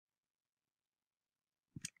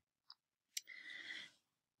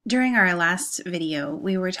During our last video,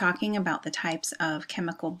 we were talking about the types of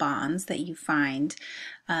chemical bonds that you find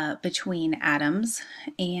between atoms,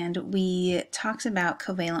 and we talked about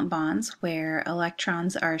covalent bonds where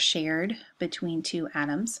electrons are shared between two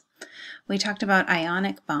atoms. We talked about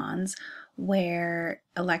ionic bonds where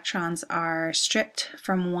electrons are stripped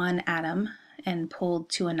from one atom and pulled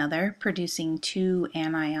to another, producing two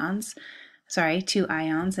ions,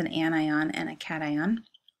 an anion and a cation.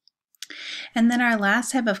 And then our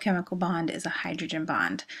last type of chemical bond is a hydrogen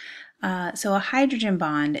bond. So a hydrogen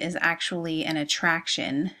bond is actually an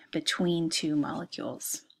attraction between two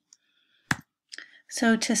molecules.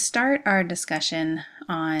 So to start our discussion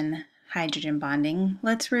on hydrogen bonding,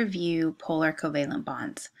 let's review polar covalent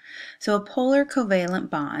bonds. So a polar covalent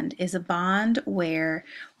bond is a bond where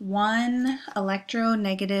one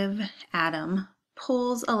electronegative atom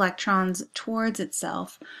pulls electrons towards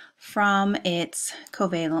itself from its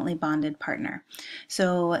covalently bonded partner.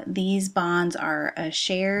 So these bonds are a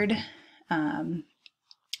shared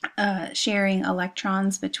sharing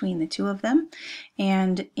electrons between the two of them,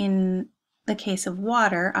 and in the case of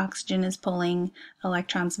water, oxygen is pulling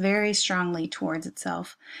electrons very strongly towards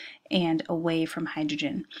itself and away from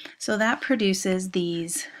hydrogen. So that produces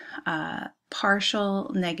these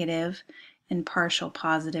partial negative and partial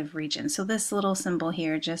positive regions. So this little symbol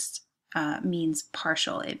here just means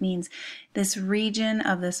partial. It means this region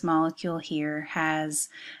of this molecule here has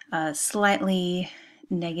a slightly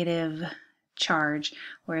negative charge,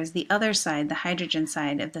 whereas the other side, the hydrogen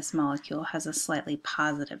side of this molecule, has a slightly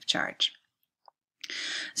positive charge.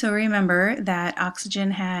 So remember that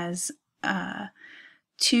oxygen has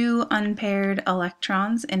two unpaired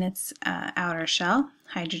electrons in its outer shell.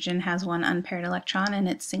 Hydrogen has one unpaired electron in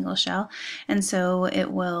its single shell, and so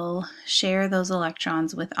it will share those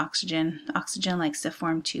electrons with oxygen. Oxygen likes to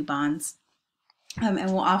form two bonds, and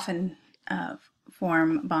will often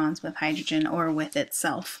form bonds with hydrogen or with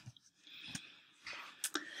itself.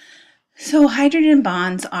 So hydrogen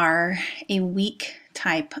bonds are a weak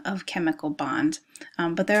type of chemical bond,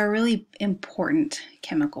 but they're a really important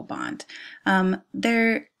chemical bond.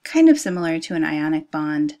 They're kind of similar to an ionic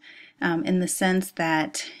bond in the sense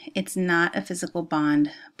that it's not a physical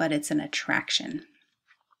bond, but it's an attraction.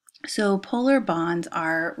 So polar bonds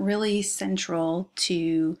are really central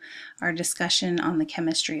to our discussion on the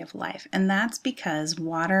chemistry of life, and that's because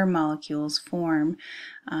water molecules form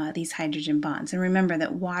these hydrogen bonds. And remember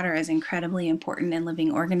that water is incredibly important in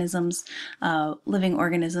living organisms. Living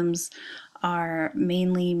organisms are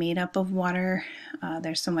mainly made up of water.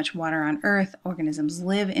 There's so much water on Earth. Organisms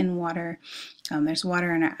live in water. There's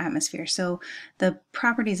water in our atmosphere. So the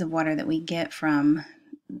properties of water that we get from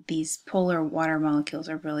these polar water molecules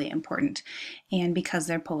are really important, and because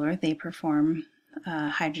they're polar, they perform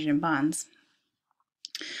hydrogen bonds.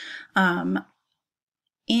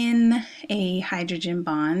 In a hydrogen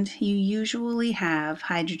bond, you usually have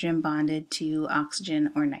hydrogen bonded to oxygen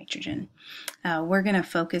or nitrogen. We're going to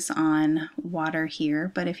focus on water here,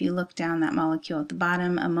 but if you look down that molecule at the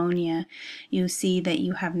bottom, ammonia, you see that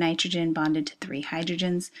you have nitrogen bonded to three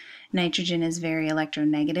hydrogens. Nitrogen is very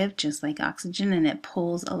electronegative, just like oxygen, and it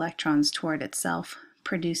pulls electrons toward itself,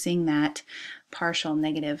 producing that partial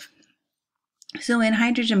negative. So in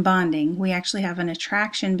hydrogen bonding, we actually have an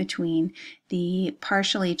attraction between the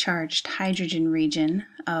partially charged hydrogen region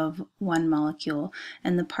of one molecule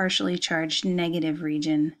and the partially charged negative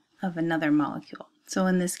region of another molecule. So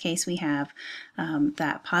in this case, we have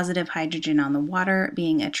that positive hydrogen on the water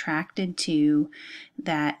being attracted to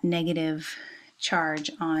that negative charge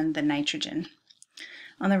on the nitrogen.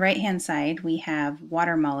 On the right-hand side, we have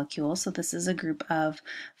water molecules. So this is a group of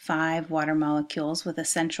 5 water molecules with a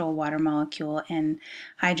central water molecule and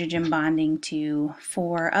hydrogen bonding to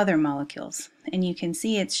 4 other molecules. And you can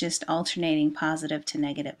see it's just alternating positive to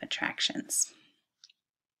negative attractions.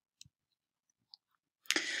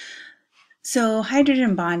 So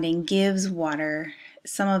hydrogen bonding gives water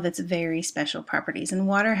some of its very special properties. And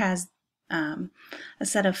water has a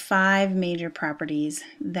set of 5 major properties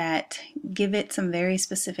that give it some very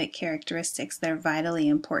specific characteristics that are vitally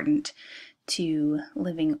important to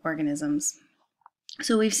living organisms.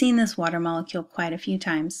 So we've seen this water molecule quite a few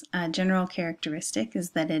times. A general characteristic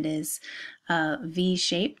is that it is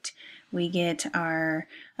V-shaped. We get our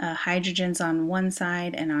hydrogens on one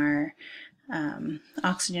side and our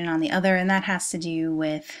oxygen on the other, and that has to do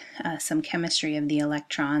with some chemistry of the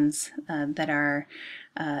electrons that are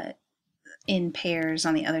in pairs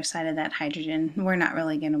on the other side of that hydrogen. We're not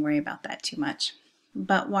really going to worry about that too much.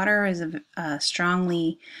 But water is a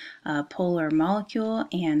strongly polar molecule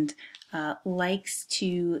and likes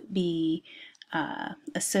to be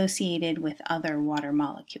associated with other water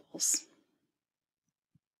molecules.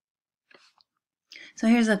 So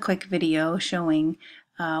here's a quick video showing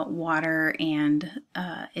water and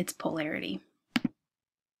its polarity.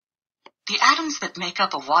 The atoms that make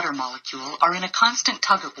up a water molecule are in a constant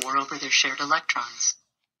tug-of-war over their shared electrons.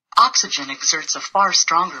 Oxygen exerts a far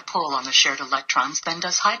stronger pull on the shared electrons than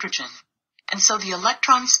does hydrogen, and so the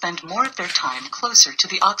electrons spend more of their time closer to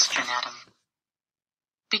the oxygen atom.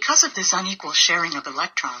 Because of this unequal sharing of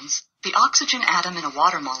electrons, the oxygen atom in a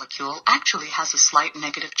water molecule actually has a slight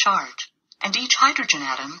negative charge, and each hydrogen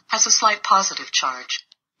atom has a slight positive charge,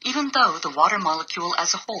 even though the water molecule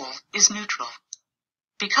as a whole is neutral.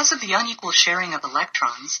 Because of the unequal sharing of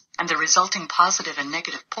electrons and the resulting positive and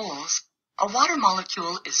negative poles, a water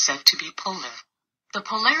molecule is said to be polar. The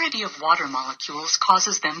polarity of water molecules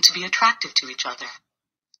causes them to be attracted to each other.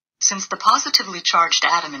 Since the positively charged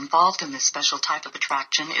atom involved in this special type of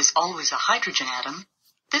attraction is always a hydrogen atom,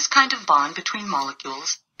 this kind of bond between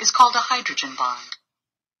molecules is called a hydrogen bond.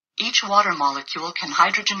 Each water molecule can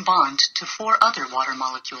hydrogen bond to 4 other water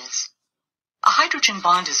molecules. A hydrogen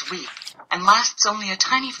bond is weak and lasts only a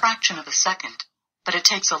tiny fraction of a second, but it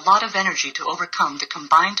takes a lot of energy to overcome the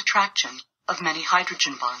combined attraction of many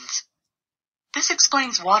hydrogen bonds. This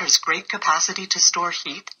explains water's great capacity to store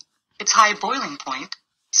heat, its high boiling point,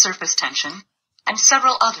 surface tension, and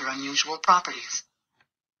several other unusual properties.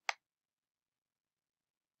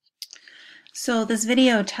 So this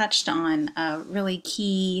video touched on a really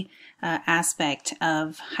key aspect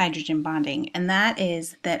of hydrogen bonding, and that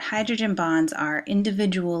is that hydrogen bonds are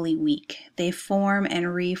individually weak. They form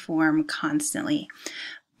and reform constantly.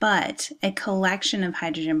 But a collection of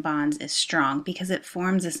hydrogen bonds is strong because it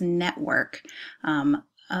forms this network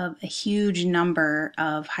of a huge number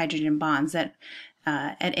of hydrogen bonds that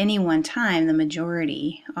at any one time the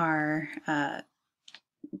majority are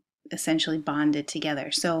essentially bonded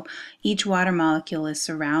together. So each water molecule is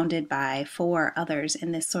surrounded by 4 others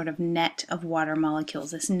in this sort of net of water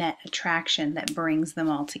molecules, this net attraction that brings them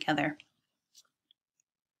all together.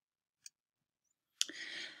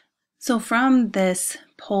 So from this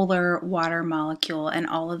polar water molecule and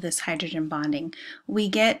all of this hydrogen bonding, we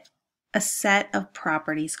get a set of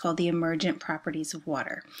properties called the emergent properties of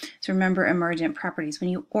water. So remember emergent properties. When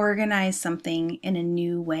you organize something in a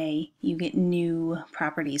new way, you get new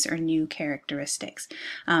properties or new characteristics.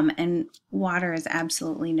 And water is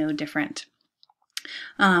absolutely no different.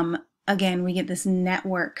 Again, we get this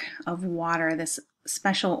network of water, this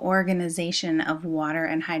special organization of water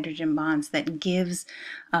and hydrogen bonds that gives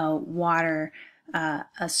water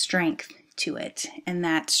a strength to it, and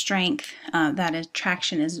that strength, that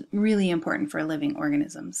attraction is really important for living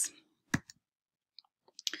organisms.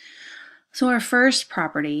 So our first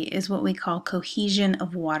property is what we call cohesion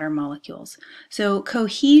of water molecules. So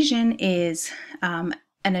cohesion is an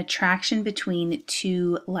attraction between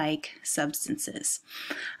 2 like substances.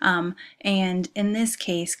 And in this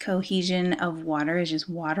case, cohesion of water is just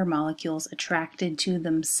water molecules attracted to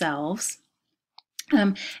themselves.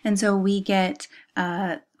 And so we get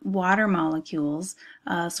water molecules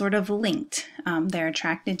sort of linked. They're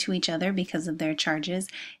attracted to each other because of their charges,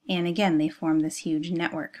 and again, they form this huge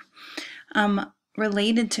network.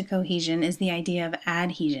 Related to cohesion is the idea of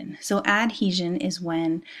adhesion. So adhesion is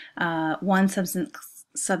when one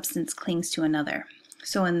substance clings to another.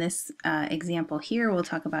 So in this example here, we'll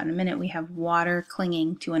talk about in a minute, we have water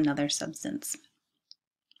clinging to another substance.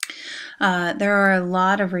 There are a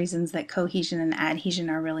lot of reasons that cohesion and adhesion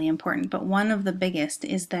are really important, but one of the biggest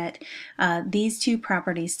is that these 2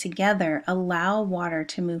 properties together allow water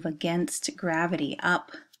to move against gravity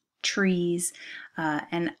up trees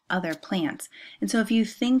and other plants. And so if you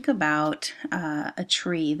think about a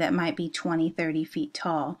tree that might be 20-30 feet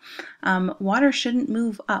tall, water shouldn't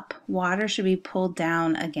move up. Water should be pulled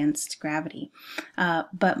down against gravity.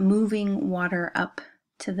 But moving water up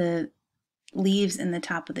to the leaves in the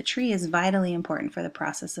top of the tree is vitally important for the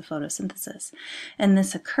process of photosynthesis. And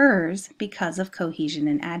this occurs because of cohesion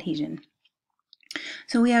and adhesion.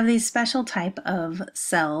 So we have these special type of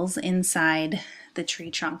cells inside the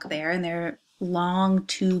tree trunk there, and they're long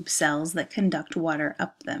tube cells that conduct water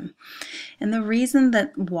up them. And the reason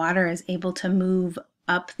that water is able to move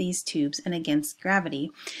up these tubes and against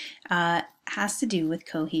gravity has to do with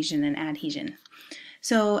cohesion and adhesion.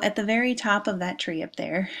 So at the very top of that tree up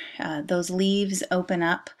there, those leaves open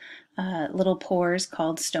up little pores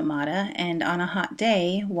called stomata, and on a hot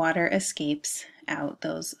day, water escapes out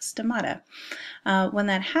those stomata. When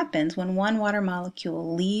that happens, when one water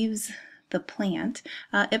molecule leaves the plant,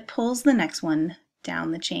 it pulls the next one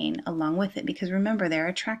down the chain along with it, because remember, they're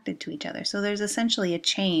attracted to each other. So there's essentially a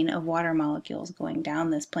chain of water molecules going down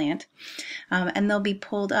this plant, and they'll be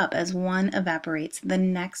pulled up. As one evaporates, the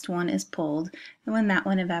next one is pulled, and when that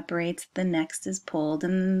one evaporates, the next is pulled,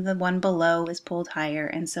 and the one below is pulled higher,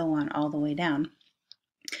 and so on all the way down.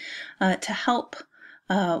 To help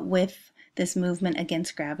with this movement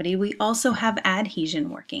against gravity, we also have adhesion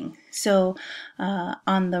working. So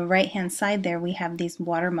on the right hand side there, we have these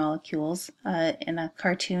water molecules in a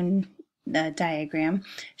cartoon diagram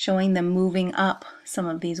showing them moving up some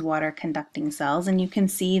of these water conducting cells, and you can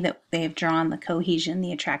see that they've drawn the cohesion,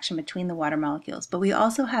 the attraction between the water molecules. But we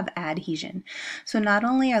also have adhesion. So not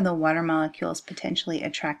only are the water molecules potentially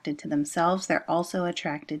attracted to themselves, they're also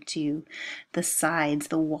attracted to the sides,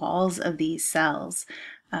 the walls of these cells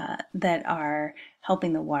that are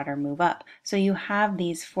helping the water move up. So you have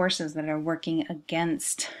these forces that are working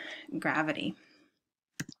against gravity.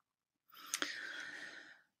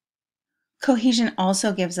 Cohesion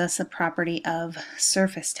also gives us a property of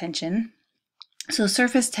surface tension. So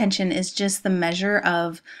surface tension is just the measure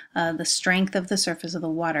of the strength of the surface of the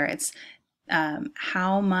water. It's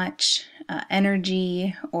how much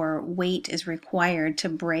energy or weight is required to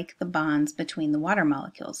break the bonds between the water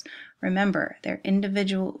molecules. Remember, their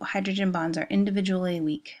individual hydrogen bonds are individually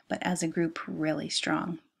weak, but as a group really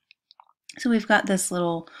strong. So we've got this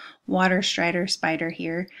little water strider spider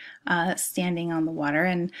here standing on the water,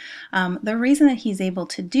 and the reason that he's able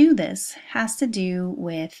to do this has to do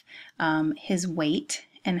with his weight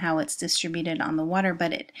and how it's distributed on the water,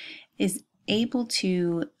 but it is able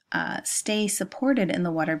to stay supported in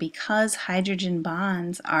the water because hydrogen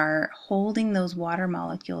bonds are holding those water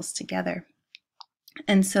molecules together.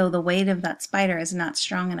 And so the weight of that spider is not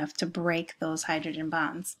strong enough to break those hydrogen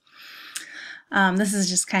bonds. This is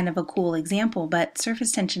just kind of a cool example, but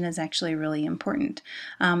surface tension is actually really important.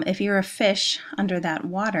 If you're a fish under that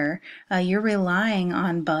water, you're relying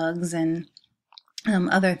on bugs and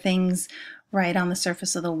other things right on the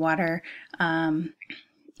surface of the water.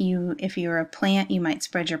 If you're a plant, you might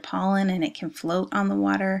spread your pollen and it can float on the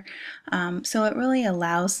water. So it really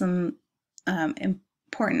allows some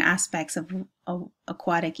important aspects of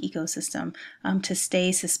aquatic ecosystem to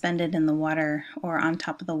stay suspended in the water or on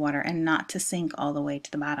top of the water and not to sink all the way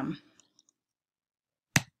to the bottom.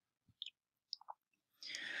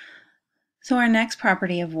 So our next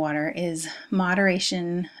property of water is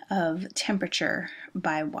moderation of temperature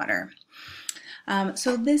by water.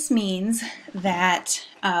 So this means that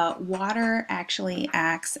water actually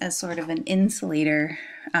acts as sort of an insulator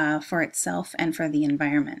for itself and for the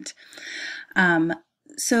environment.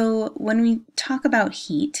 So when we talk about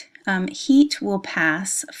heat, heat will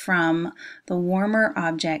pass from the warmer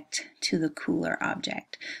object to the cooler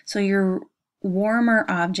object. So your warmer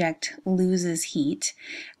object loses heat,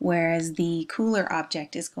 whereas the cooler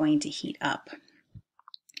object is going to heat up.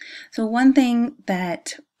 So one thing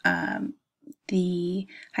that the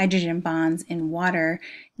hydrogen bonds in water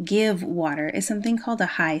give water is something called a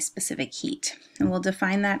high specific heat. And we'll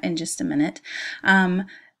define that in just a minute.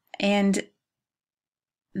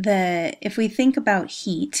 If we think about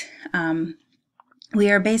heat, we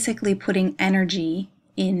are basically putting energy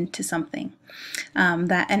into something.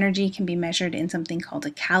 That energy can be measured in something called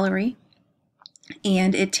a calorie,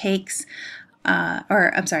 and it takes a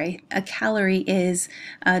calorie is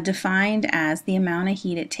defined as the amount of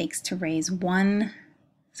heat it takes to raise let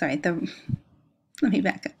me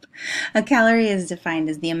back up. A calorie is defined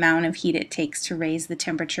as the amount of heat it takes to raise the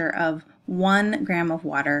temperature of 1 gram of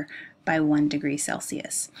water by 1 degree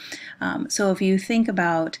Celsius. So if you think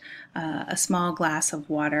about a small glass of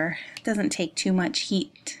water, it doesn't take too much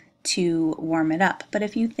heat to warm it up. But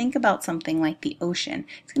if you think about something like the ocean,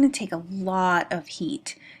 it's going to take a lot of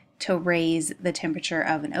heat to raise the temperature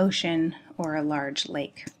of an ocean or a large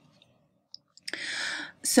lake.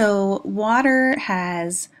 So water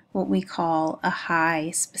has what we call a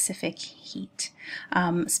high specific heat.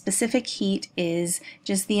 Specific heat is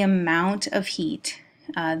just the amount of heat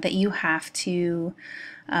that you have to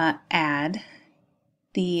add,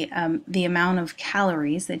 the amount of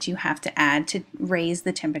calories that you have to add to raise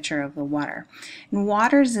the temperature of the water. And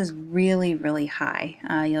water's is really, really high.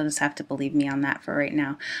 You'll just have to believe me on that for right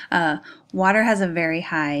now. Water has a very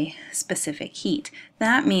high specific heat.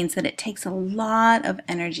 That means that it takes a lot of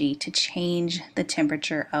energy to change the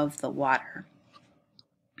temperature of the water.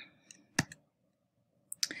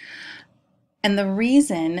 And the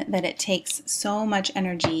reason that it takes so much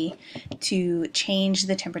energy to change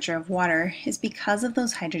the temperature of water is because of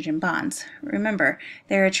those hydrogen bonds. Remember,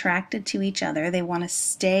 they're attracted to each other, they want to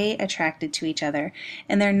stay attracted to each other,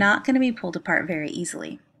 and they're not going to be pulled apart very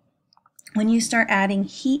easily. When you start adding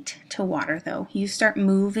heat to water, though, you start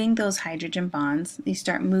moving those hydrogen bonds, you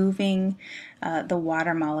start moving the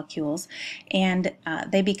water molecules, and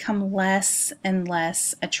they become less and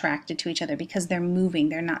less attracted to each other because they're moving,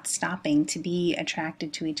 they're not stopping to be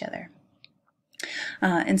attracted to each other.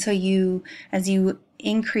 And so as you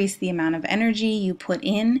increase the amount of energy you put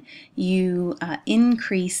in, you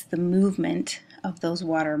increase the movement of those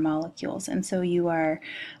water molecules. And so you are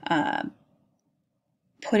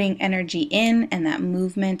putting energy in, and that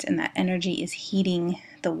movement and that energy is heating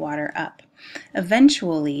the water up.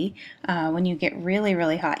 Eventually, when you get really,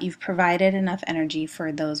 really hot, you've provided enough energy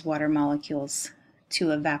for those water molecules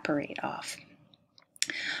to evaporate off.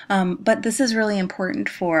 But this is really important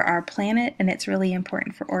for our planet, and it's really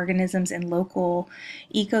important for organisms in local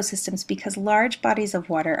ecosystems because large bodies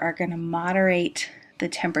of water are going to moderate the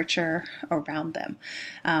temperature around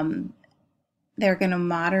them. They're going to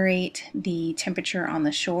moderate the temperature on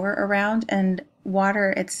the shore around, and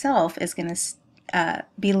water itself is going to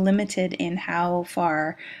be limited in how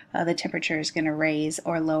far the temperature is going to raise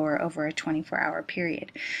or lower over a 24-hour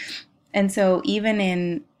period. And so even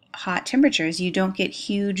in hot temperatures, you don't get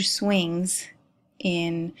huge swings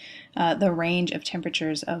in the range of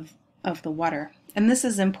temperatures of the water. And this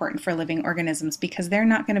is important for living organisms because they're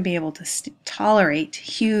not going to be able to tolerate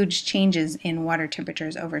huge changes in water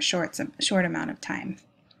temperatures over a short amount of time.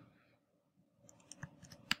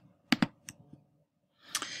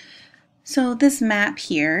 So this map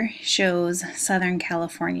here shows Southern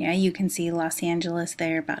California. You can see Los Angeles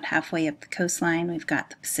there about halfway up the coastline. We've got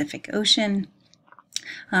the Pacific Ocean.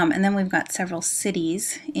 And then we've got several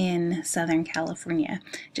cities in Southern California.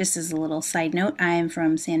 Just as a little side note, I am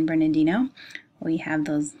from San Bernardino. We have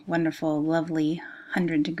those wonderful, lovely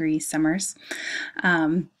 100-degree summers.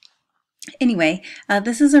 Anyway,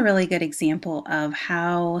 this is a really good example of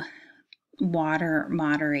how water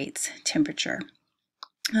moderates temperature.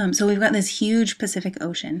 So we've got this huge Pacific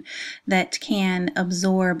Ocean that can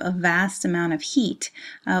absorb a vast amount of heat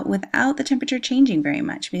without the temperature changing very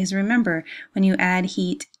much. Because remember, when you add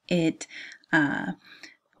heat, it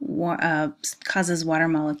causes water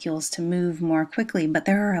molecules to move more quickly, but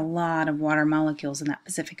there are a lot of water molecules in that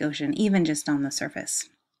Pacific Ocean, even just on the surface.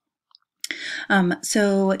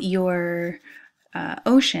 So your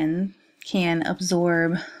ocean can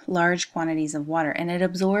absorb large quantities of water, and it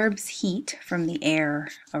absorbs heat from the air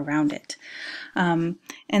around it.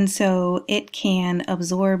 And so it can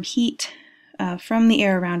absorb heat from the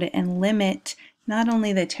air around it and limit not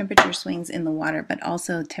only the temperature swings in the water, but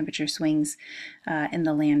also temperature swings in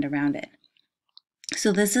the land around it.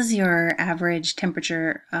 So this is your average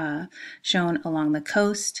temperature shown along the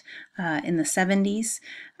coast in the 70s.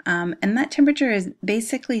 And that temperature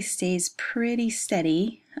basically stays pretty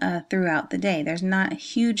steady throughout the day. There's not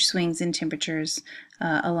huge swings in temperatures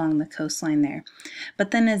along the coastline there.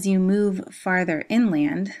 But then as you move farther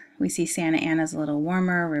inland, we see Santa Ana's a little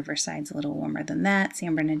warmer, Riverside's a little warmer than that,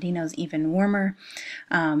 San Bernardino's even warmer,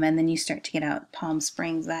 and then you start to get out Palm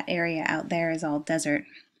Springs. That area out there is all desert.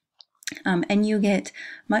 And you get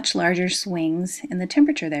much larger swings in the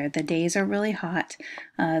temperature there. The days are really hot.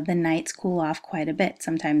 The nights cool off quite a bit,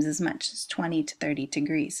 sometimes as much as 20 to 30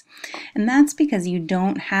 degrees. And that's because you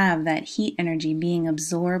don't have that heat energy being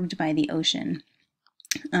absorbed by the ocean.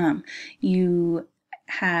 You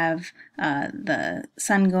have the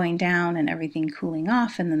sun going down and everything cooling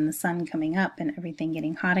off, and then the sun coming up and everything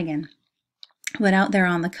getting hot again. But out there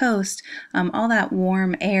on the coast, all that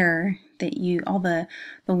warm air all the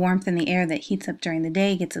warmth in the air that heats up during the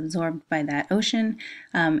day gets absorbed by that ocean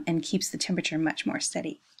and keeps the temperature much more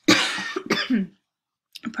steady.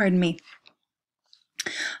 Pardon me.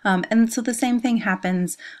 And so the same thing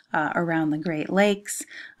happens around the Great Lakes,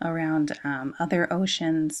 around other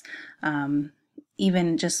oceans,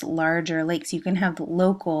 even just larger lakes. You can have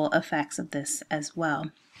local effects of this as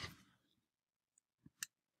well.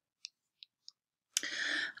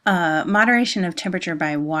 Moderation of temperature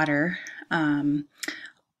by water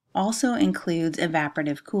also includes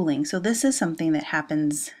evaporative cooling. So this is something that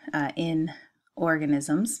happens in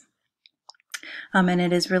organisms, and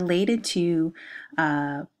it is related to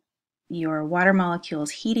your water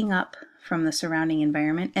molecules heating up from the surrounding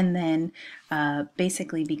environment and then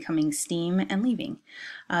basically becoming steam and leaving.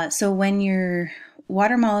 So when your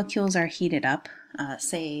water molecules are heated up,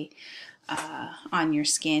 say on your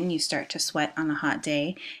skin, you start to sweat on a hot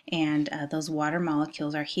day, and those water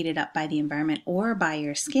molecules are heated up by the environment or by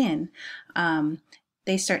your skin,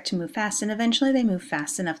 they start to move fast, and eventually they move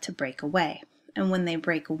fast enough to break away. And when they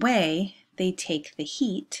break away, they take the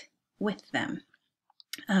heat with them.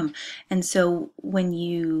 And so when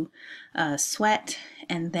you sweat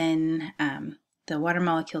and then the water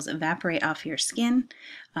molecules evaporate off your skin.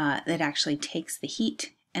 It actually takes the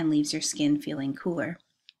heat and leaves your skin feeling cooler.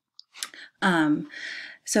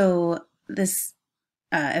 So this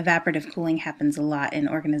evaporative cooling happens a lot in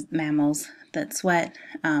mammals that sweat.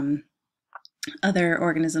 Other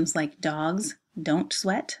organisms like dogs don't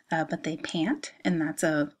sweat, but they pant, and that's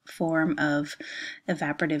a form of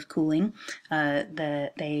evaporative cooling.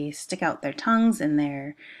 They stick out their tongues, and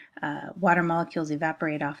their water molecules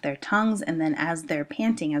evaporate off their tongues, and then as they're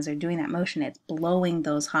panting, as they're doing that motion, it's blowing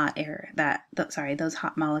those hot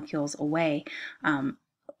molecules away,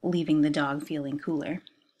 leaving the dog feeling cooler.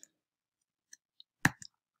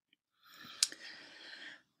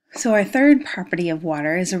 So our third property of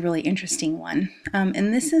water is a really interesting one,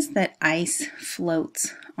 and this is that ice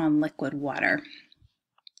floats on liquid water.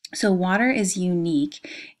 So water is unique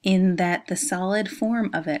in that the solid form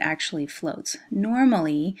of it actually floats.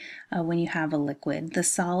 Normally, when you have a liquid, the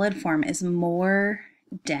solid form is more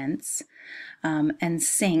dense and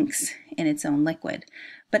sinks in its own liquid.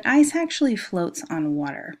 But ice actually floats on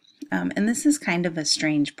water. And this is kind of a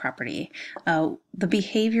strange property. The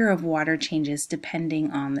behavior of water changes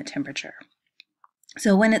depending on the temperature.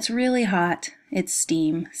 So when it's really hot, it's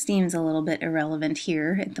steam. Steam's a little bit irrelevant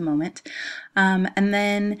here at the moment. And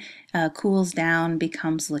then cools down,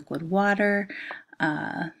 becomes liquid water.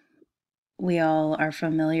 We all are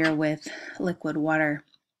familiar with liquid water.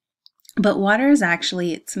 But water is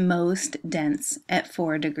actually its most dense at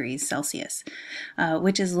 4 degrees Celsius,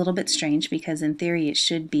 which is a little bit strange because in theory it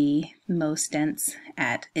should be most dense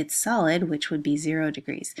at its solid, which would be 0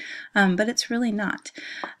 degrees, but it's really not.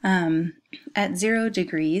 At 0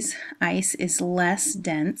 degrees, ice is less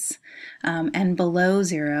dense, and below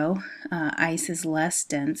 0, ice is less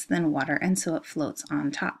dense than water, and so it floats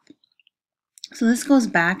on top. So this goes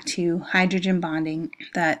back to hydrogen bonding,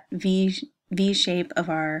 that V shape of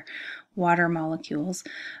our water molecules.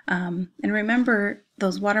 And remember,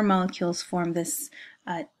 those water molecules form this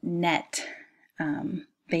net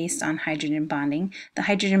based on hydrogen bonding. The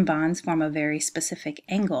hydrogen bonds form a very specific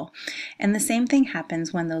angle. And the same thing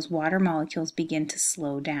happens when those water molecules begin to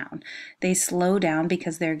slow down. They slow down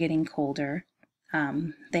because they're getting colder.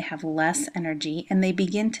 They have less energy, and they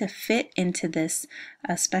begin to fit into this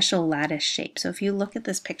special lattice shape. So if you look at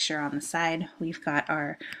this picture on the side, we've got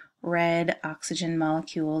our red oxygen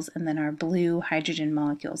molecules and then our blue hydrogen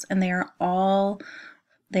molecules, and they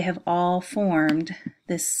have all formed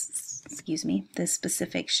this, this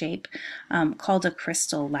specific shape called a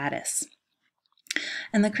crystal lattice.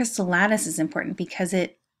 And the crystal lattice is important because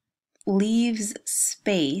it leaves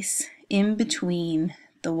space in between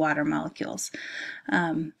the water molecules.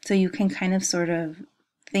 So you can kind of sort of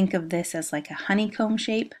think of this as like a honeycomb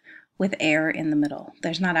shape with air in the middle.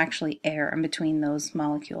 There's not actually air in between those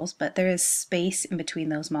molecules, but there is space in between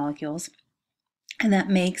those molecules, and that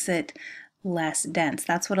makes it less dense.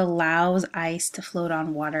 That's what allows ice to float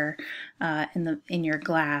on water in your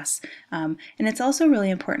glass. And it's also really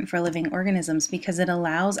important for living organisms because it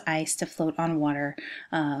allows ice to float on water,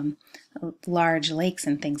 large lakes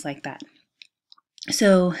and things like that.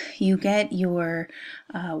 So you get your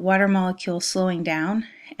water molecules slowing down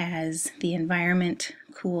as the environment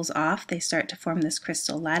cools off. They start to form this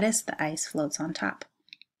crystal lattice. The ice floats on top.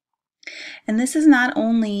 And this is not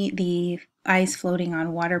only the ice floating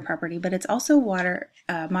on water property, but it's also water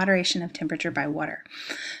moderation of temperature by water.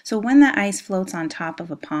 So when the ice floats on top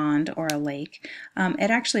of a pond or a lake,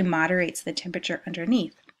 it actually moderates the temperature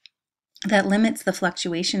underneath. That limits the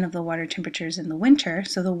fluctuation of the water temperatures in the winter,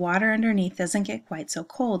 so the water underneath doesn't get quite so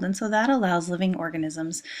cold, and so that allows living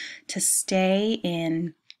organisms to stay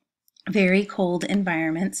in very cold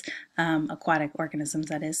environments, aquatic organisms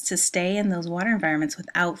that is, to stay in those water environments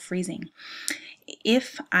without freezing.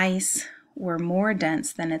 If ice were more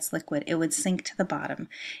dense than its liquid, it would sink to the bottom,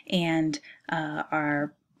 and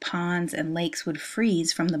our ponds and lakes would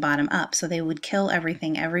freeze from the bottom up, so they would kill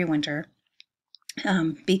everything every winter.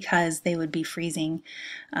 Because they would be freezing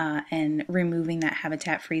and removing that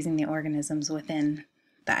habitat, freezing the organisms within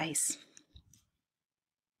the ice.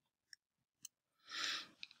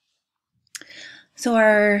 So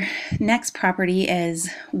our next property is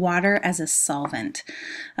water as a solvent.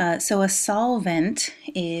 So a solvent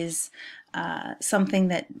is something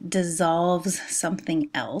that dissolves something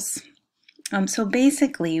else. So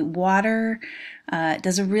basically, water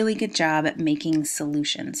does a really good job at making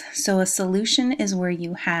solutions. So a solution is where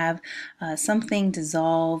you have something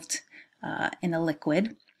dissolved in a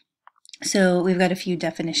liquid. So we've got a few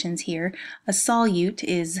definitions here. A solute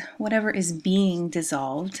is whatever is being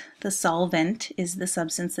dissolved. The solvent is the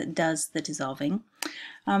substance that does the dissolving.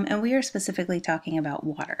 And we are specifically talking about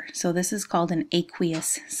water. So this is called an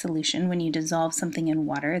aqueous solution. When you dissolve something in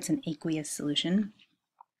water, it's an aqueous solution.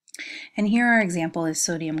 And here our example is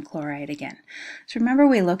sodium chloride again. So remember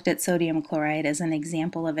we looked at sodium chloride as an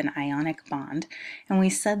example of an ionic bond, and we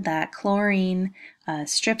said that chlorine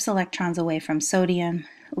strips electrons away from sodium,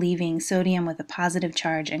 leaving sodium with a positive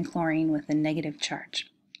charge and chlorine with a negative charge.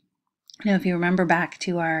 Now, if you remember back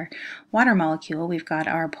to our water molecule, we've got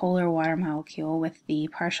our polar water molecule with the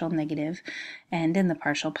partial negative end and the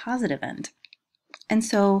partial positive end. And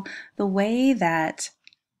so the way that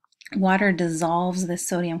water dissolves this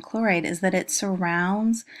sodium chloride is that it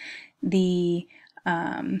surrounds the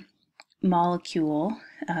molecule,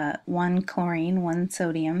 one chlorine, one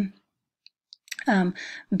sodium,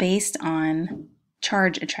 based on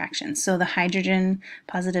charge attraction. So the hydrogen,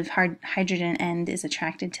 positive hydrogen end is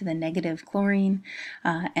attracted to the negative chlorine,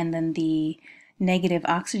 and then the negative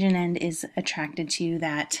oxygen end is attracted to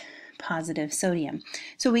that positive sodium.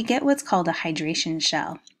 So we get what's called a hydration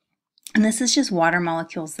shell. And this is just water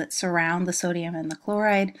molecules that surround the sodium and the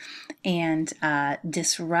chloride and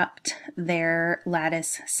disrupt their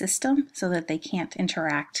lattice system so that they can't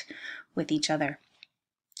interact with each other.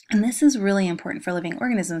 And this is really important for living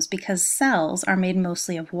organisms because cells are made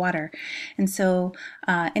mostly of water. And so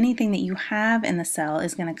anything that you have in the cell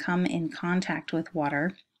is going to come in contact with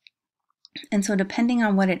water. And so depending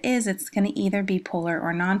on what it is, it's going to either be polar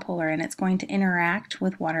or nonpolar, and it's going to interact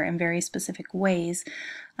with water in very specific ways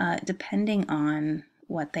depending on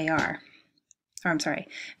what they are. Or I'm sorry,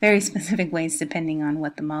 very specific ways depending on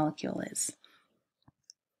what the molecule is.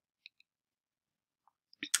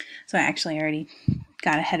 So I actually already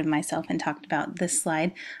got ahead of myself and talked about this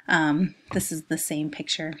slide. This is the same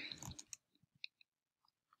picture.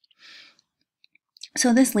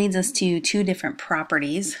 So this leads us to two different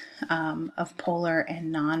properties of polar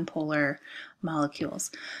and nonpolar molecules.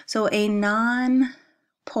 So a nonpolar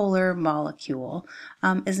molecule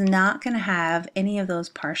is not going to have any of those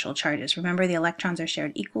partial charges. Remember, the electrons are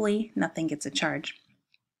shared equally, nothing gets a charge.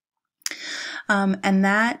 And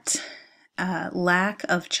that lack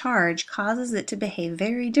of charge causes it to behave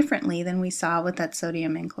very differently than we saw with that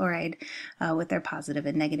sodium and chloride with their positive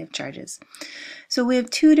and negative charges. So we have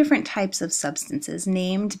two different types of substances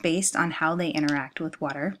named based on how they interact with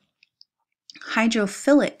water.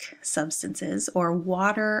 Hydrophilic substances, or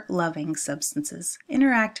water-loving substances,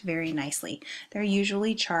 interact very nicely. They're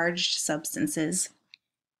usually charged substances,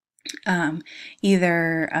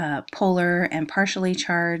 either polar and partially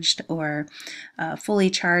charged, or fully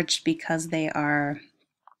charged because they are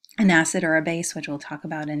an acid or a base, which we'll talk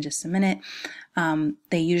about in just a minute.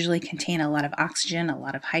 They usually contain a lot of oxygen, a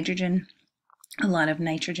lot of hydrogen, a lot of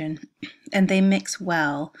nitrogen, and they mix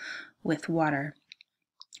well with water.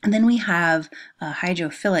 And then we have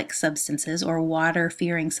hydrophilic substances, or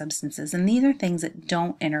water-fearing substances, and these are things that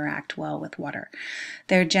don't interact well with water.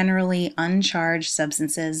 They're generally uncharged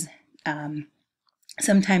substances,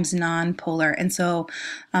 sometimes non-polar, and so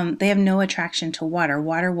they have no attraction to water.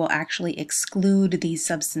 Water will actually exclude these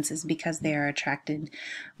substances because they are attracted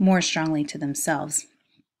more strongly to themselves.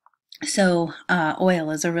 So oil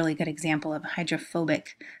is a really good example of a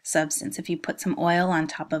hydrophobic substance. If you put some oil on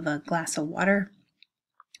top of a glass of water,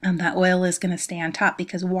 that oil is going to stay on top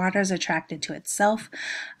because water is attracted to itself.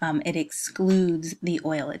 It excludes the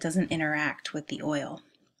oil. It doesn't interact with the oil.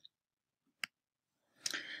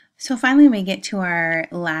 So finally we get to our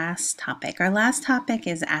last topic. Our last topic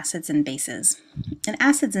is acids and bases. And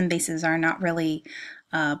acids and bases are not really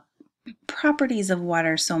properties of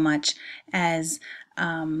water so much as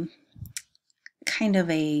kind of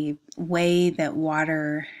a way that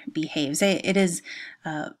water behaves. It is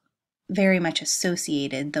very much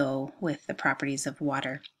associated, though, with the properties of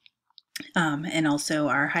water and also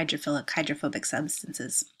our hydrophobic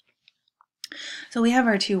substances. So we have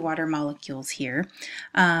our two water molecules here,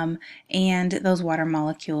 and those water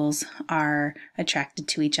molecules are attracted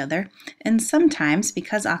to each other. And sometimes,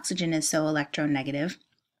 because oxygen is so electronegative,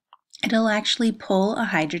 it'll actually pull a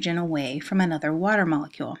hydrogen away from another water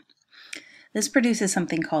molecule. This produces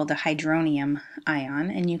something called a hydronium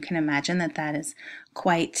ion, and you can imagine that that is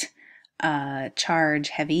quite charge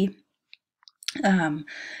heavy.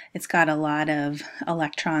 It's got a lot of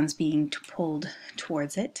electrons being pulled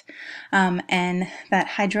towards it, and that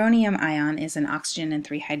hydronium ion is an oxygen and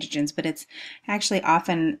 3 hydrogens, but it's actually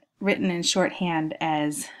often written in shorthand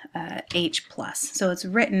as H+. So it's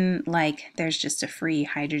written like there's just a free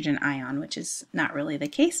hydrogen ion, which is not really the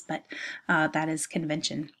case, but that is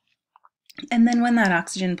convention. And then when that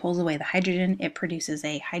oxygen pulls away the hydrogen, it produces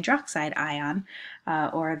a hydroxide ion,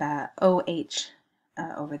 or the OH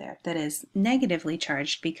over there that is negatively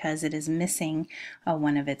charged because it is missing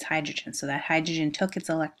one of its hydrogens. So that hydrogen took its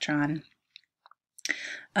electron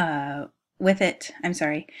with it. I'm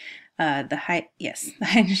sorry, the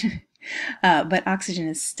hydrogen, but oxygen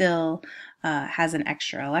is still has an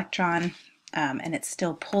extra electron, and it's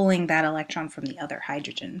still pulling that electron from the other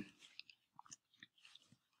hydrogen.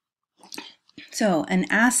 So an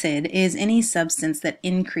acid is any substance that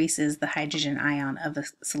increases the hydrogen ion of a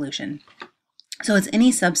solution. So it's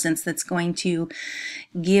any substance that's going to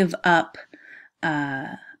give up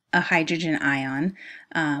a hydrogen ion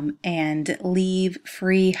and leave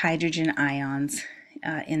free hydrogen ions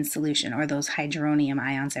in solution, or those hydronium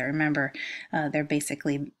ions. I remember they're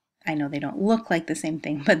basically, I know they don't look like the same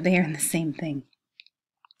thing, but they are the same thing.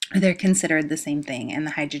 They're considered the same thing, and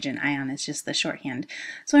the hydrogen ion is just the shorthand.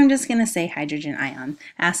 So I'm just going to say hydrogen ion.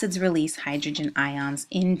 Acids release hydrogen ions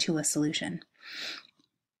into a solution.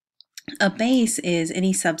 A base is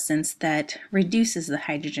any substance that reduces the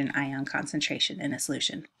hydrogen ion concentration in a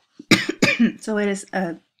solution. So it is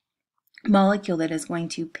a molecule that is going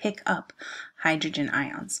to pick up hydrogen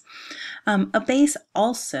ions. A base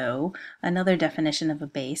also, another definition of a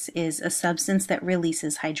base, is a substance that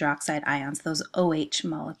releases hydroxide ions, those OH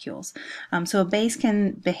molecules. So a base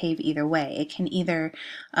can behave either way. It can either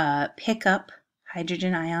pick up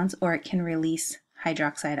hydrogen ions, or it can release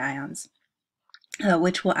hydroxide ions,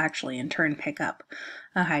 which will actually in turn pick up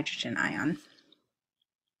a hydrogen ion.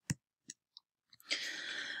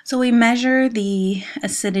 So we measure the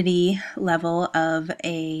acidity level of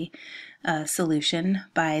a solution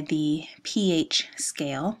by the pH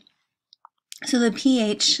scale. So the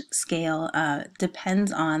pH scale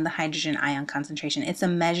depends on the hydrogen ion concentration. It's a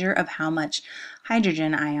measure of how much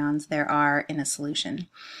hydrogen ions there are in a solution.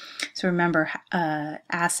 So remember,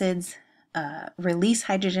 acids release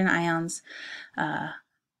hydrogen ions,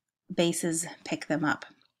 bases pick them up.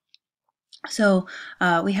 So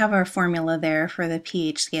we have our formula there for the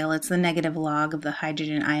pH scale. It's the negative log of the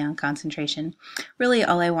hydrogen ion concentration. Really,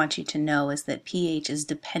 all I want you to know is that pH is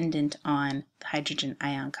dependent on the hydrogen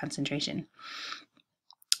ion concentration.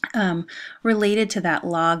 Related to that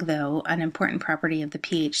log, though, an important property of the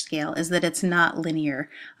pH scale is that it's not linear.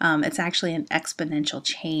 It's actually an exponential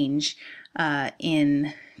change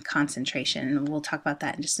in concentration. We'll talk about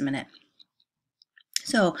that in just a minute.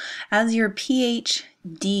 So as your pH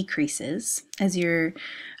decreases, as your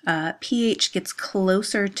pH gets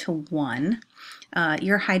closer to 1,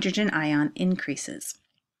 your hydrogen ion increases.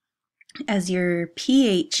 As your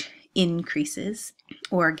pH increases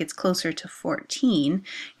or gets closer to 14,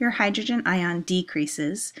 your hydrogen ion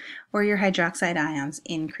decreases, or your hydroxide ions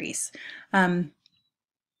increase.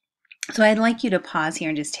 So I'd like you to pause here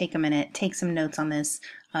and just take a minute, take some notes on this,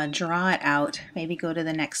 draw it out, maybe go to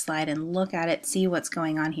the next slide and look at it, see what's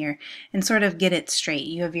going on here, and sort of get it straight.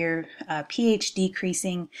 You have your pH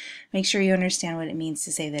decreasing. Make sure you understand what it means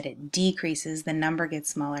to say that it decreases, the number gets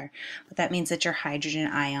smaller, but that means that your hydrogen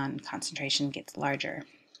ion concentration gets larger.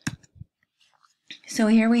 So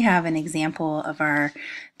here we have an example of our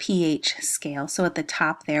pH scale. So at the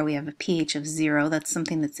top there we have a pH of 0. That's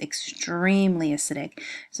something that's extremely acidic.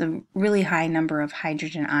 There's a really high number of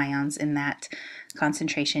hydrogen ions in that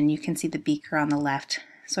concentration. You can see the beaker on the left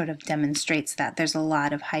sort of demonstrates that. There's a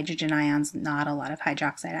lot of hydrogen ions, not a lot of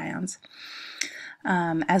hydroxide ions.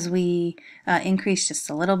 As we increase just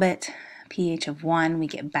a little bit, pH of 1, we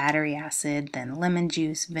get battery acid, then lemon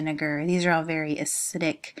juice, vinegar. These are all very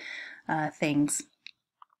acidic things.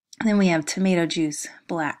 Then we have tomato juice,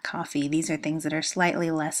 black coffee. These are things that are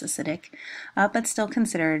slightly less acidic, but still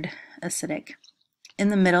considered acidic. In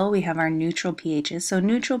the middle, we have our neutral pHs. So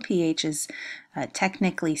neutral pH is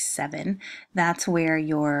technically 7. That's where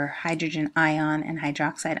your hydrogen ion and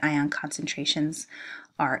hydroxide ion concentrations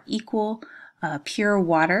are equal. Pure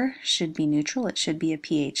water should be neutral. It should be a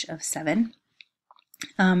pH of 7.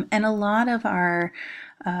 And a lot of our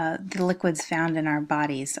the liquids found in our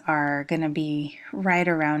bodies are going to be right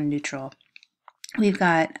around neutral. We've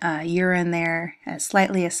got urine there,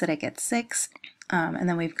 slightly acidic at 6, and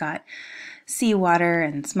then we've got seawater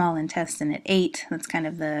and small intestine at 8. That's kind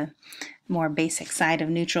of the more basic side of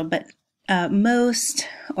neutral, but most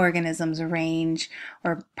organisms range,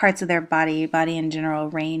 or parts of their body in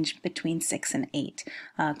general, range between 6 and 8,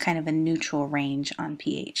 kind of a neutral range on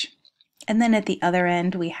pH. And then at the other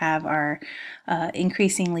end, we have our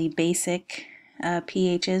increasingly basic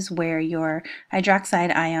pHs, where your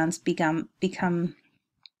hydroxide ions become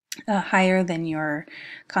higher than your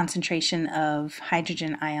concentration of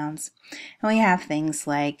hydrogen ions. And we have things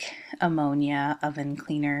like ammonia, oven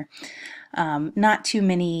cleaner, not too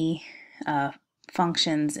many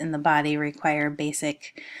functions in the body require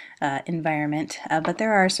basic environment, but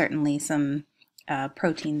there are certainly some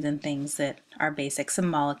proteins and things that are basic, some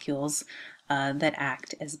molecules that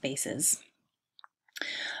act as bases.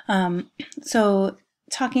 So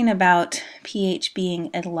talking about pH being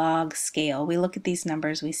a log scale, we look at these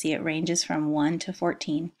numbers, we see it ranges from 1 to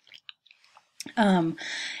 14.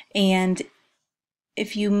 And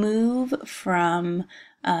if you move from,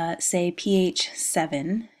 say, pH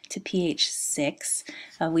 7 to pH 6,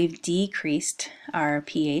 we've decreased our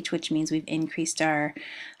pH, which means we've increased our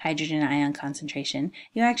hydrogen ion concentration.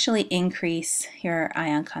 You actually increase your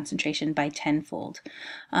ion concentration by tenfold.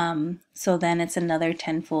 So then it's another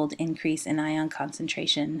tenfold increase in ion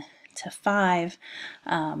concentration to 5.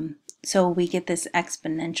 So we get this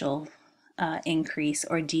exponential increase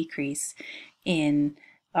or decrease in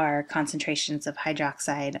our concentrations of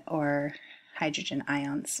hydroxide or hydrogen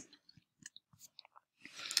ions.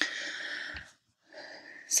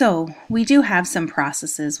 So we do have some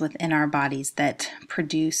processes within our bodies that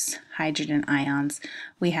produce hydrogen ions.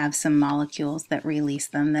 We have some molecules that release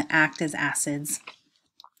them that act as acids.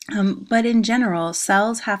 But in general,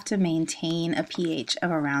 cells have to maintain a pH of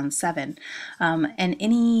around 7. And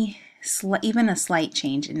even a slight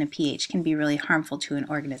change in a pH can be really harmful to an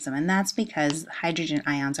organism, and that's because hydrogen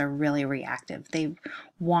ions are really reactive. They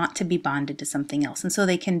want to be bonded to something else, and so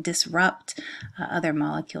they can disrupt other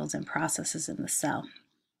molecules and processes in the cell.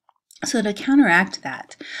 So to counteract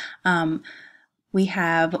that, we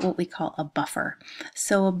have what we call a buffer.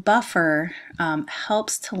 So a buffer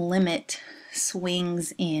helps to limit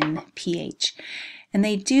swings in pH, and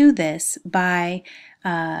they do this by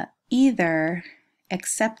either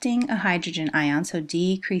accepting a hydrogen ion, so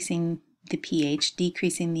decreasing the pH,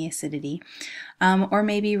 decreasing the acidity, or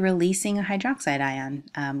maybe releasing a hydroxide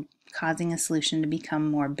ion, causing a solution to become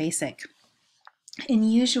more basic. And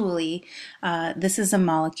usually this is a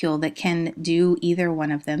molecule that can do either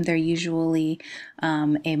one of them. They're usually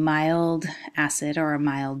a mild acid or a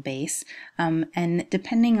mild base, and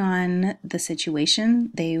depending on the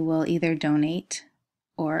situation, they will either donate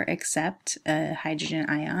or accept a hydrogen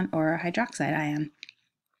ion or a hydroxide ion.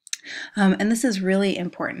 And this is really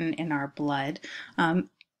important in our blood.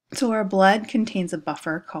 So our blood contains a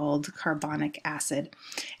buffer called carbonic acid,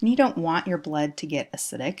 and you don't want your blood to get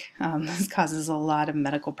acidic. This causes a lot of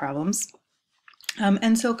medical problems.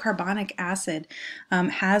 And so carbonic acid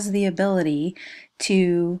has the ability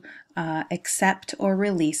to accept or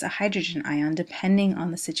release a hydrogen ion depending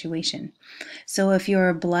on the situation. So if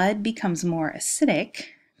your blood becomes more acidic,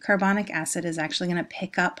 carbonic acid is actually going to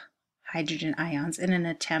pick up hydrogen ions in an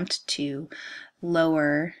attempt to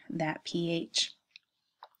lower that pH.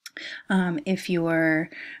 If your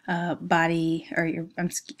body or your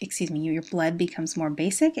blood becomes more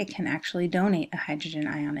basic, it can actually donate a hydrogen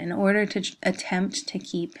ion in order to attempt to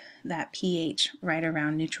keep that pH right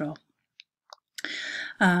around neutral.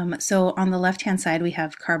 So on the left-hand side, we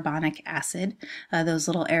have carbonic acid. Those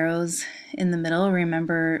little arrows in the middle,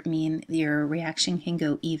 remember, mean your reaction can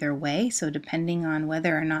go either way. So depending on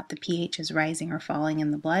whether or not the pH is rising or falling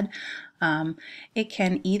in the blood, it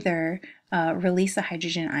can either release a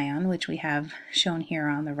hydrogen ion, which we have shown here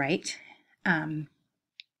on the right, and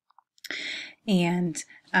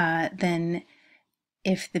then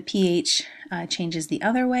if the pH changes the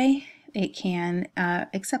other way, it can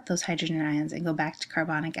accept those hydrogen ions and go back to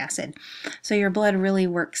carbonic acid. So your blood really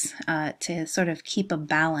works to sort of keep a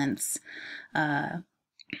balance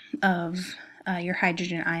of your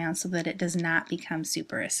hydrogen ions so that it does not become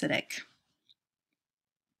super acidic.